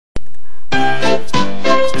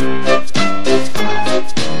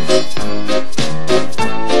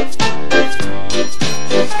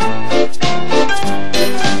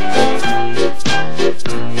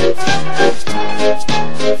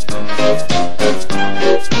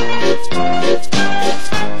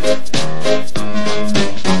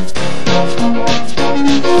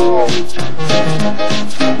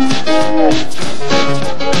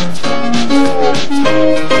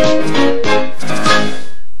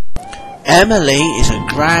Emily is a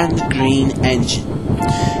grand green engine.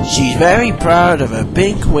 She's very proud of her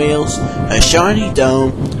pink wheels, her shiny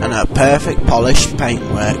dome and her perfect polished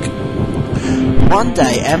paintwork. One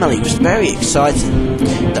day Emily was very excited.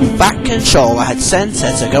 The Fat Controller had sent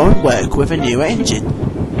her to go and work with a new engine.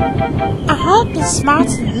 I hope it's smart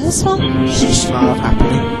and useful. She smiled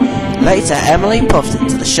happily. Later Emily puffed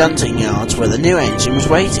into the shunting yards where the new engine was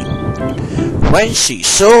waiting. When she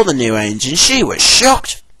saw the new engine she was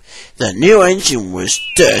shocked. The new engine was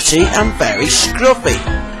dirty and very scruffy.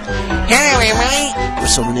 Hello, Emily,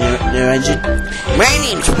 whistled the new engine. My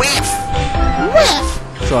name's Whiff.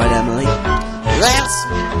 Whiff! cried Emily.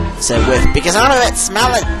 Yes, said Whiff, because all of that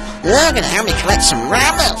smelling, you're going to help me collect some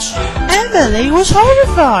rubbish. Emily was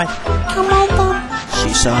horrified. Come on then,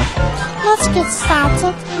 she sighed. Let's get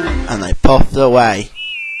started. And they puffed away.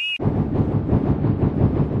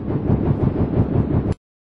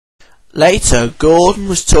 Later, Gordon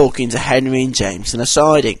was talking to Henry and James in a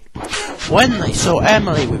siding. When they saw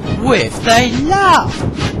Emily with Whiff, they laughed.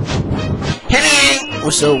 Hello,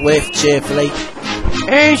 whistled Whiff cheerfully.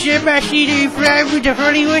 Here's your messy new friend with the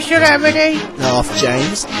funny whistle, Emily, laughed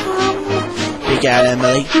James. Began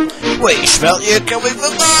Emily. We smelt you coming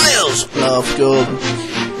for miles, laughed Gordon.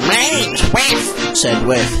 My name's Whiff, said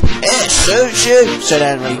Whiff. It suits you, said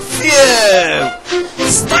Henry. Phew!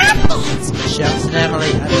 Stop it! shouted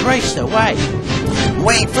Emily and raced away.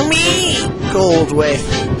 Wait for me, called Whiff.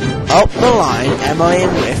 Up the line, Emily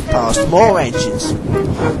and Whiff passed more engines.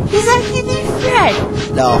 Is that your new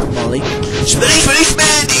friend? laughed Molly.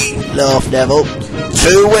 Smitty, laughed Neville.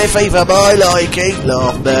 Too whiffy for my liking,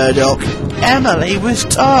 laughed Murdoch. Emily was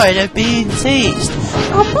tired of being teased.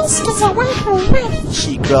 I must get away from Whiff,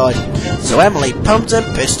 she cried. So Emily pumped her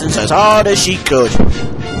pistons as hard as she could.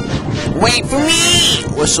 Wait for me,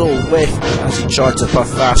 whistled Whiff as he tried to puff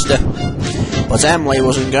faster. But Emily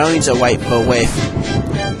wasn't going to wait for Whiff,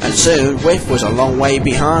 and soon Whiff was a long way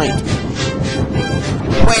behind.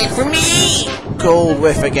 Wait for me, called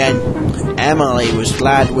Whiff again. Emily was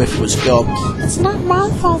glad Whiff was gone. It's not my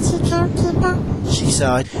fault, Zookeeper, she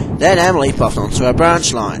sighed. Then Emily puffed onto her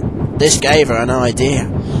branch line. This gave her an idea.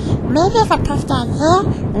 Maybe if I puff down here,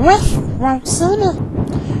 Whiff won't see me.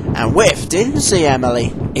 And Whiff didn't see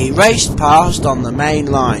Emily. He raced past on the main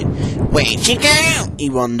line. Where'd you go? he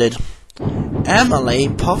wondered. Emily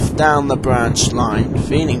puffed down the branch line,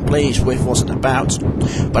 feeling pleased Whiff wasn't about.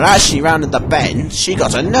 But as she rounded the bend, she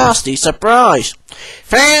got a nasty surprise.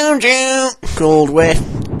 Found you, called Whiff.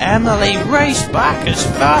 Emily raced back as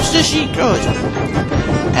fast as she could.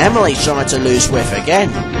 Emily tried to lose Whiff again,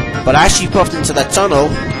 but as she puffed into the tunnel,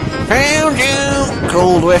 found you,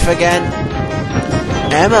 called Whiff again.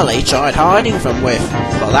 Emily tried hiding from Whiff,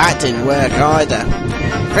 but that didn't work either.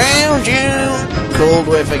 Found you, called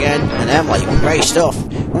Whiff again, and Emily raced off.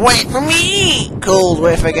 Wait for me, called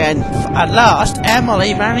Whiff again. At last,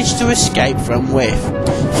 Emily managed to escape from Whiff.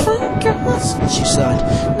 Thank goodness, she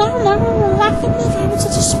sighed. Now will laugh at me if I was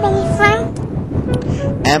such a smelly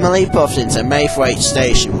friend. Emily puffed into Maythwaite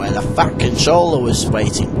Station where the Fat Controller was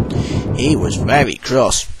waiting. He was very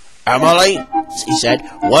cross. Emily, he said,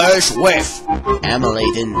 where's Whiff? Emily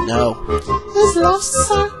didn't know. He's lost,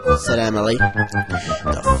 sir, said Emily.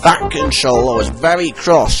 The Fat Controller was very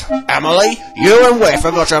cross. Emily, you and Whiff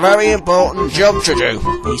have got a very important job to do,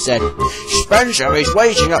 he said. Spencer is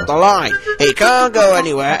waiting up the line. He can't go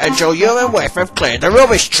anywhere until you and Whiff have cleared the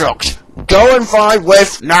rubbish trucks. Go and find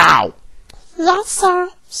Whiff now. Yes, sir,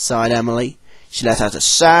 sighed Emily. She let out a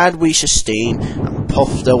sad wheeze of steam and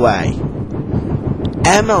puffed away.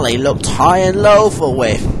 Emily looked high and low for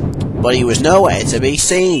Whiff, but he was nowhere to be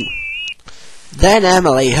seen. Then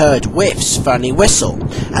Emily heard Whiff's funny whistle,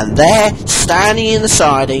 and there, standing in the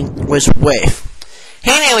siding, was Whiff.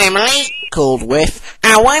 Hello, Emily, called Whiff.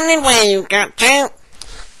 I wondered where you got to.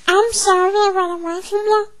 I'm sorry I ran away from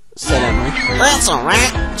you, said Emily. That's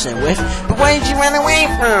alright, said Whiff. But where did you run away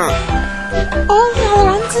from? All the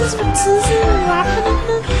other engines were teasing and laughing at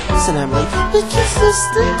me, said Emily. Because they're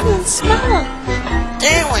stinky and smelly.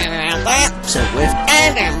 Don't worry about that, said Whiff. I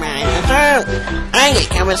don't mind at all. I get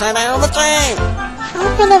comments like that all the time.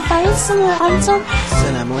 I've been a very silly engine,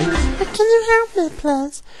 said Emily. But can you help me,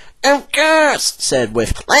 please? Of course, said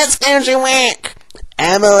Whiff. Let's go to work.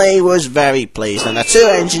 Emily was very pleased, and the two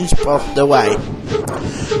engines puffed away.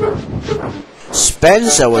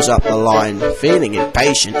 Spencer was up the line, feeling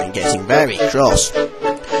impatient and getting very cross.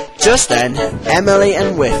 Just then, Emily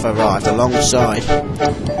and Whiff arrived alongside.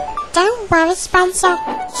 Don't worry, Spencer.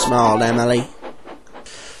 Smiled Emily.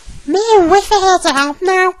 Me and Whiff are here to help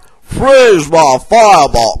now. Freeze my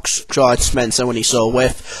firebox! Cried Spencer when he saw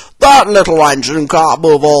Whiff. That little engine can't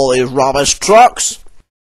move all these rubbish trucks.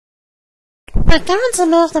 We're going to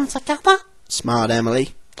move them together. Smiled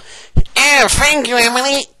Emily. Oh, thank you,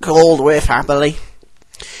 Emily. Called Whiff happily.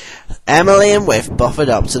 Emily and Whiff buffered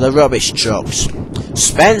up to the rubbish trucks.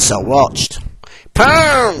 Spencer watched.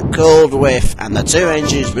 Pound! Called Whiff, and the two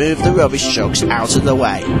engines moved the rubbish trucks out of the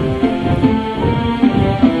way.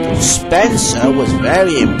 Spencer was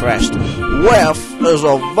very impressed. Whiff is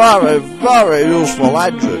a very, very useful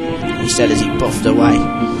engine, he said as he puffed away.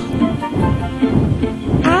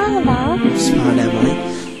 I know. Smiled Emily.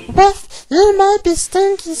 Whiff, you may be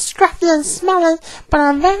stinky, scruffy and smelly, but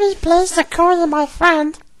I'm very pleased to call you my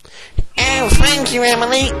friend. Oh, thank you,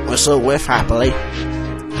 Emily. Whistled Whiff happily.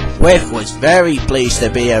 Whiff was very pleased to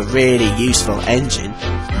be a really useful engine,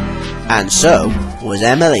 and so was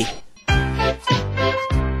Emily.